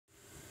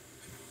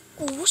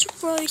Oh, what's up,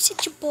 bro? It's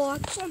your boy,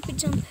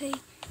 GrumpyDumpy.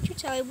 To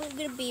tell you, we're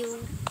gonna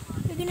build.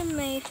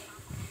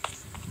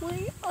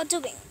 We are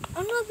doing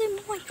another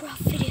Minecraft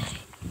video.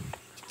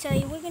 To tell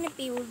you, we're gonna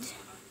build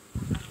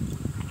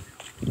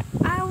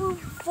our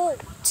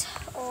vault,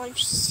 or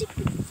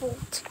secret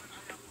vault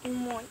in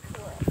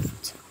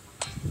Minecraft.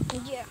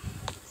 And yeah,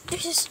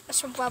 this is a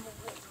survival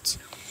vault.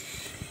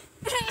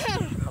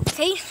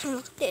 Okay,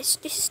 look at this.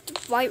 This is the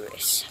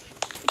virus,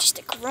 which is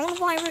the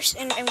coronavirus,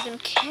 and I'm gonna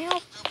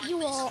help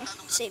you all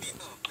save it.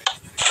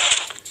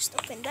 Just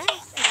open that,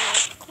 and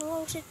then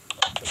close it.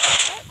 Open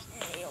that,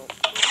 and it'll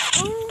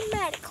close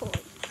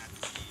automatically.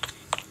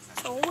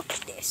 So look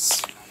at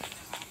this.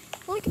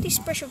 Look at this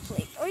pressure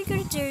plate. All you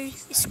gotta do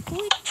is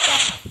click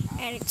that,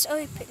 and it's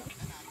open.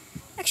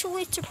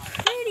 Actually, it's a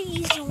pretty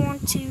easy one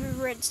to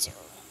redstone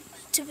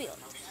to build.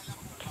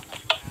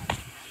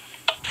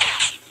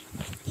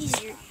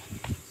 Easier.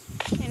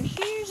 And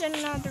here's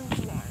another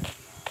one.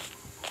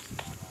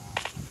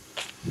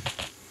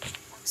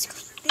 Let's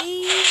click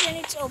these, and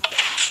it's open.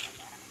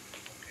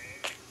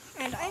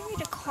 And I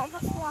made a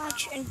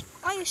camouflage, and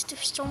I used the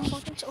stone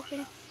button to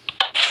open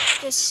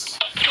this so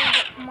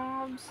that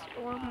mobs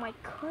or my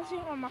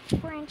cousin or my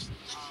friends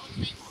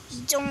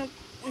don't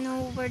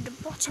know where the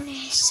button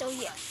is. So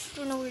yeah,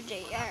 don't know where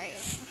they are.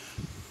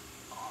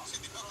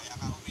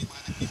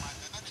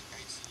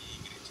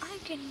 I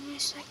can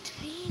miss like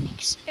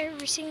Phoenix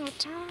every single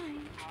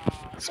time.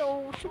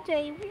 So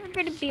today we are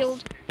gonna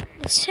build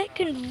the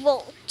second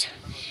vault,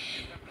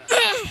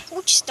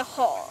 which is the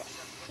hall.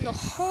 The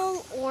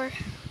hall, or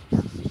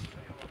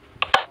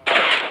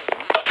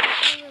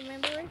I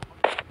remember it.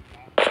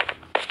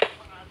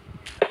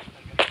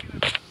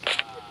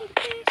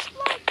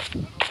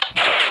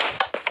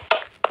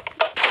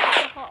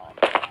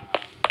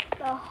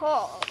 The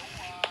hall.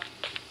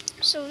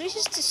 So this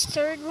is the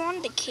third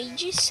one, the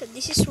cages. So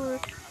this is where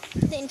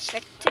the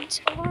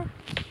infected are.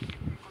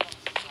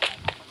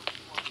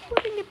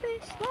 Living the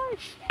best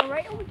life.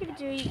 Alright, all we're gonna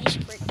do is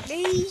break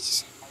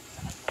these,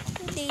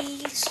 and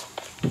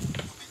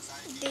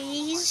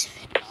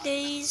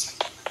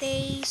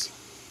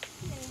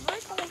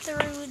break all the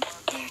road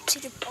there to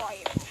the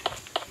iron.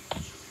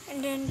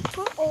 And then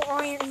put all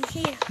iron in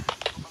here,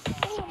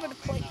 all over the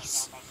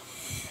place.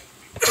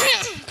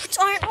 Put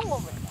iron all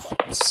over the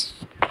place.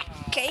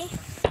 Okay?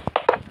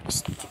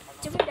 Just keep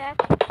doing that.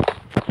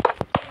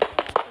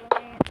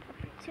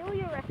 Until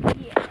you're at the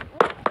end.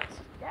 What's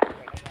that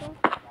right?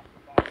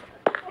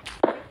 Let's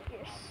break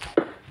this.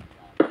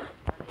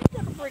 We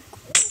gotta break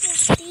all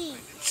of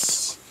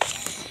these.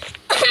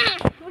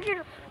 We're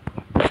gonna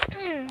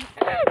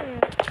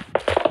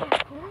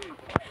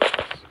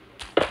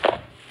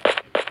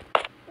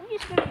we're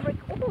just gonna break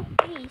all of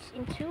these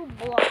in 2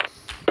 blocks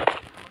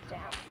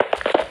down.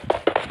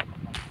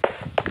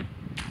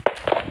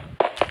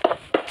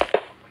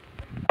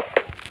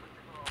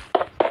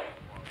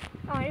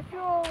 If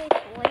you're always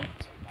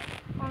late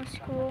on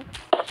school,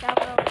 shout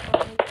out to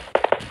me.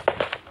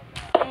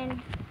 And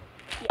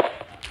yeah.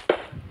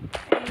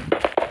 And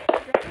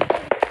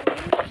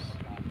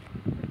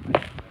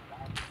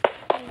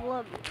I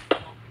love you.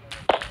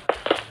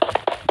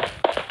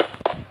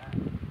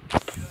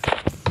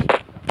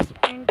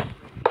 And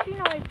if you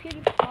know a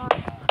PewDiePie,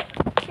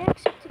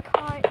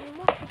 Jacksepticeye, and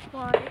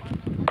Multiply,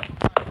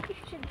 you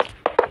should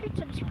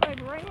subscribe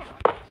right now.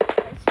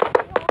 Because we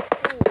are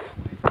cool.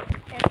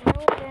 And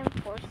know them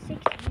for 6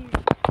 years.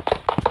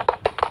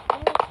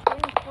 Almost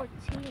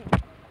 2014.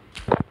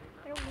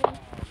 I don't know,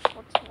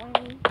 for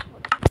 20.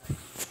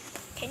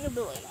 Can you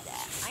believe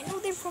that? I know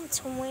them from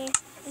 20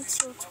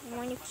 until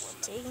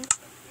 2014.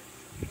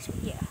 So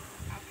yeah.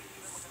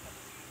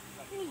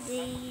 I need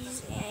these,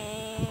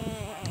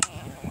 and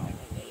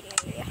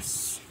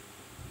yes.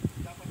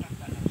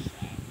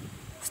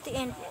 What's the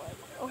end rod?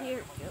 Oh, here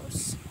it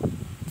goes. I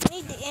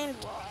need the end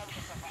rod.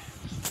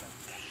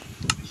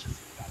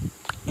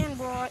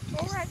 Right,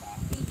 alright,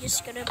 we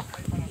just gonna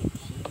put it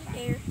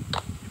here,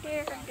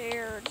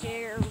 there.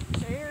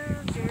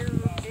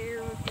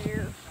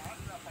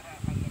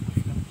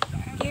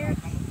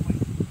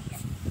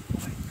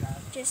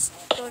 Just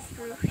go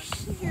through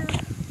here.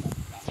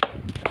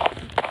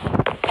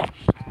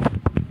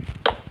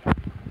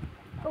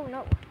 Oh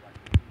no.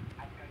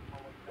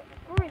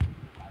 Alright.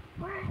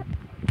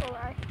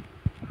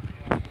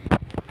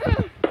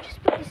 Just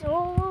put this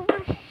all over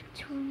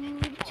to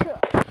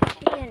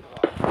the end.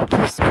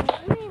 So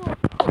really look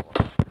cool.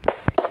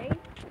 Okay.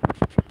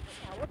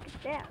 Now look at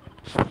that.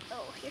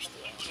 Oh, here's the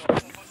end.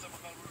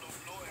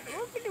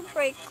 We're gonna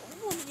break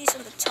all of these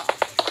on the top.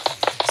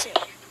 So,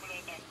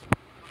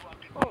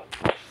 oh.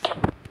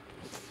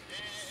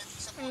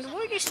 And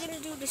we're just gonna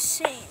do the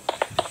same.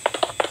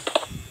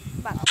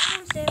 But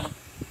all of them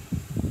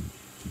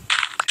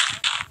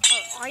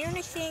are iron,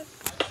 I think.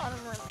 I don't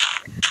remember.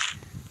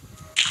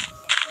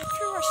 If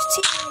you are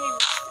stealing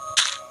it.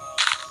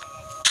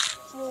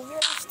 Well,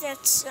 what was that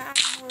sound?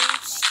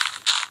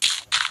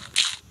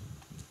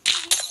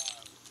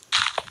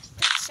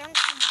 That sound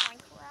from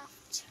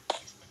Minecraft.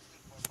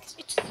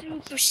 It's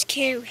super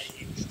scary.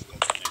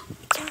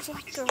 It sounds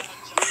like a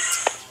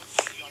hunt.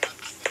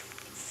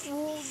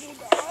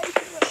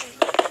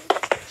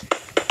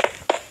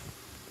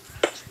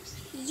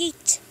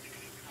 Yeet.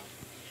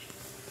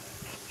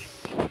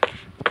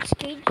 It's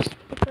caged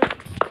because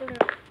it's still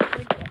not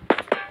good yet.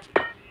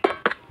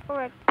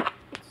 Alright,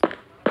 it's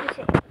the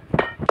same.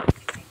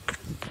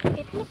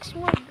 It looks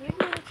more good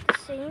when it's the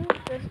same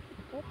because it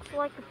looks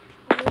like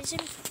a prison,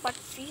 but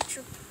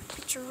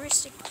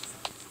futuristic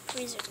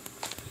prison.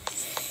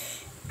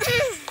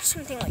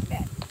 Something like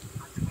that.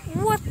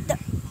 What the?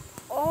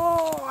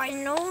 Oh, I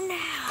know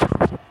now.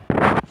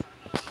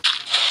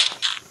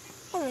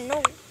 Oh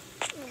no.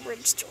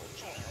 Redstone.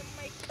 Oh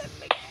my god, oh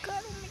my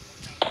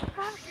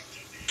god.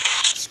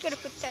 Just gonna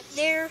put that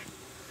there.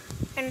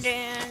 And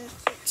then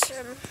put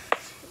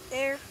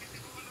there.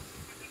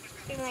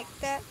 Something like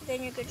that.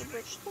 Then you're gonna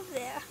bring it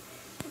there.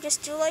 And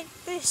just do like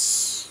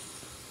this.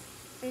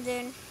 And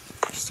then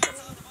just go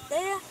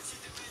there.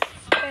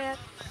 There.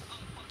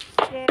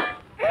 There.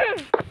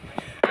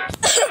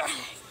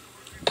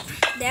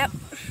 There.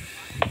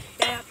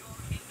 There.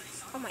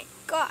 Oh my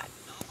god.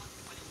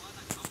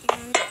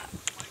 And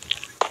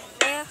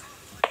there.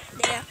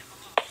 There.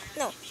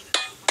 No.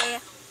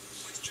 There.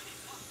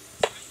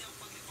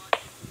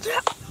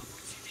 There.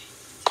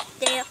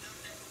 There.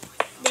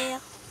 There.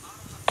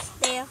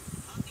 There.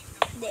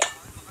 There.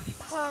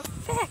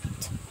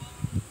 Perfect.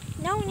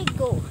 Now we need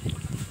gold.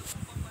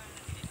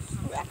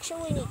 We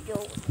actually need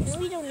gold.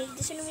 And we don't need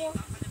this anymore.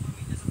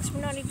 Because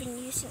we're not even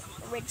using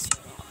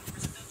redstone now.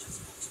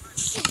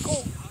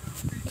 Gold.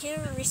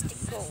 Here is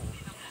the gold.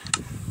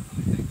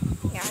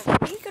 Now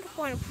we gotta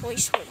find a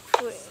place where to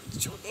put it.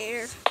 So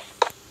there,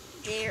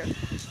 there,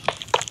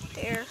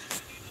 there,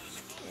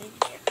 and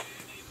there.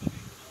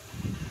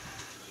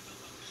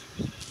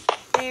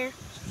 There.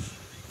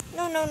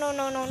 No, no, no,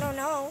 no, no, no,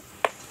 no.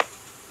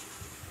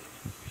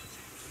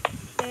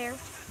 There.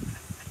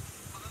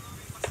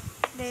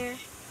 There.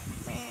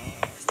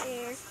 And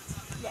there.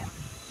 Yeah.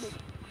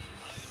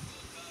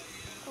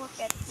 Look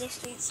at this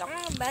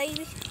design,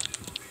 baby.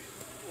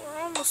 We're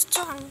almost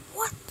done.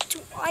 What do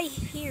I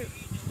hear?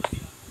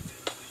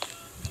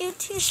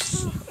 It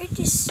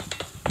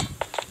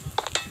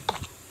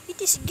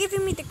is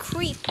giving me the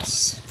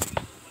creeps.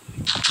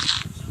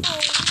 Oh,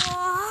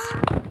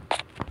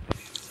 what?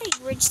 I need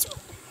redstone.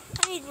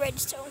 I need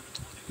redstone.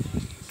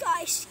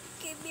 Guys,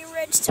 give me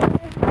redstone.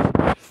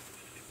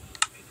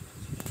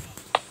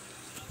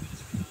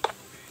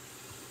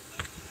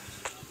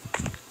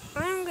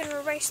 I'm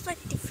gonna rise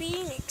like the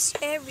phoenix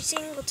every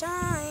single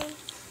time.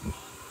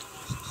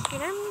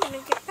 And I'm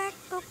gonna get back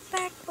up,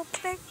 back up,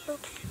 back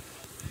up.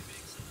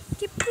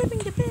 Keep living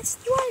the best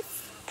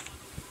life.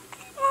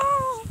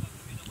 Oh,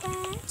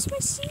 that's my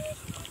secret.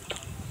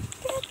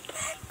 Get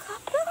back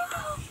up.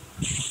 Oh.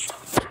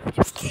 Don't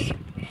touch me.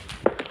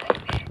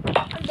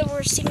 I'm the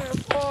worst singer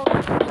of all.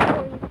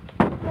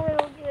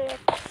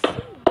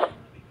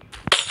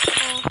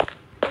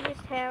 I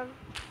just have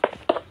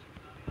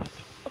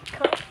a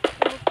cup.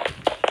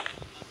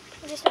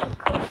 I just have a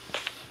cup.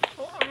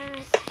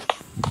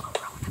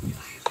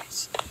 Coronavirus.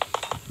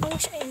 I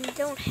wish I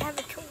don't have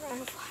a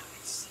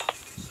coronavirus.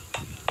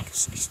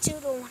 Because I still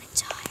don't want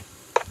to die.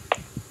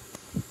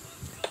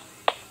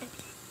 And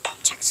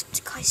check what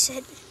the guy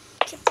said.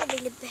 Keep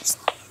living the best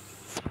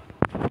life.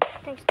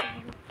 Thanks to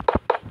him.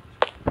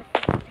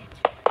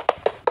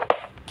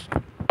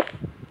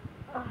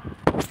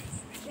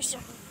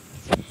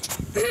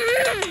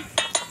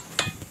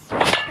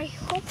 I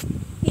hope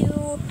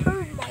you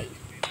heard my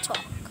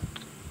talk.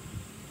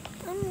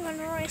 I'm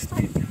gonna rise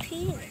like the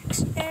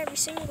phoenix every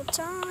single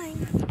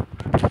time.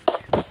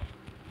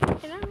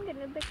 And I'm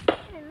gonna be back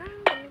up,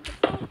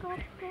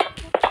 back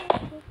up.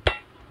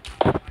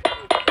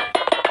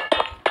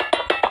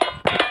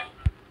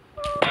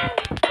 Oh,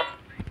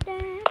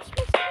 that's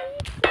my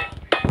secret.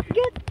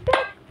 Get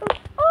back up.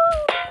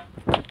 Oh,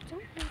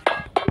 don't be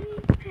back, baby.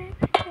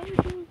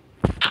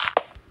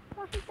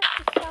 I think that's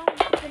the sound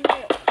of the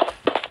nail.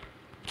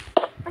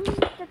 I think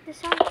that's the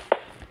sound of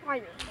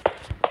fire.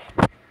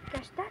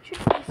 Because that should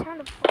be the sound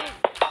of fire.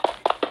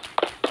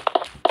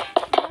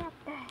 Not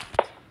that.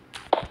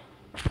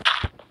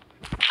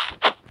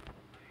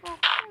 Oh,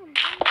 come on.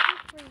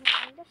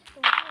 That's the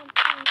one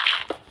thing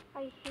I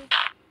hate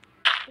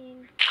in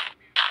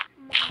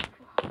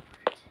Minecraft.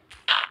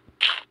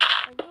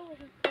 I really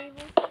hate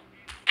cable.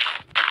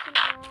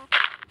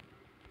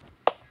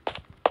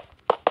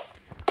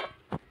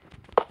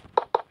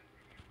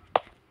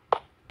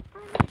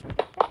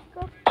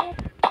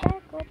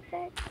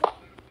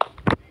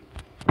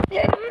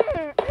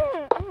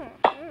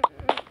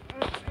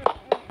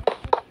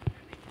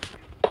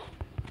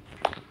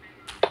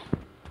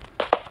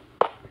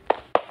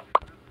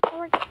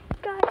 Alright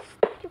guys,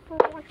 thank you for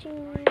watching.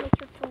 Make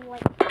sure to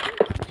like and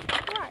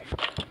subscribe.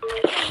 For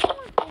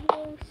more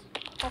videos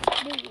of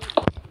these.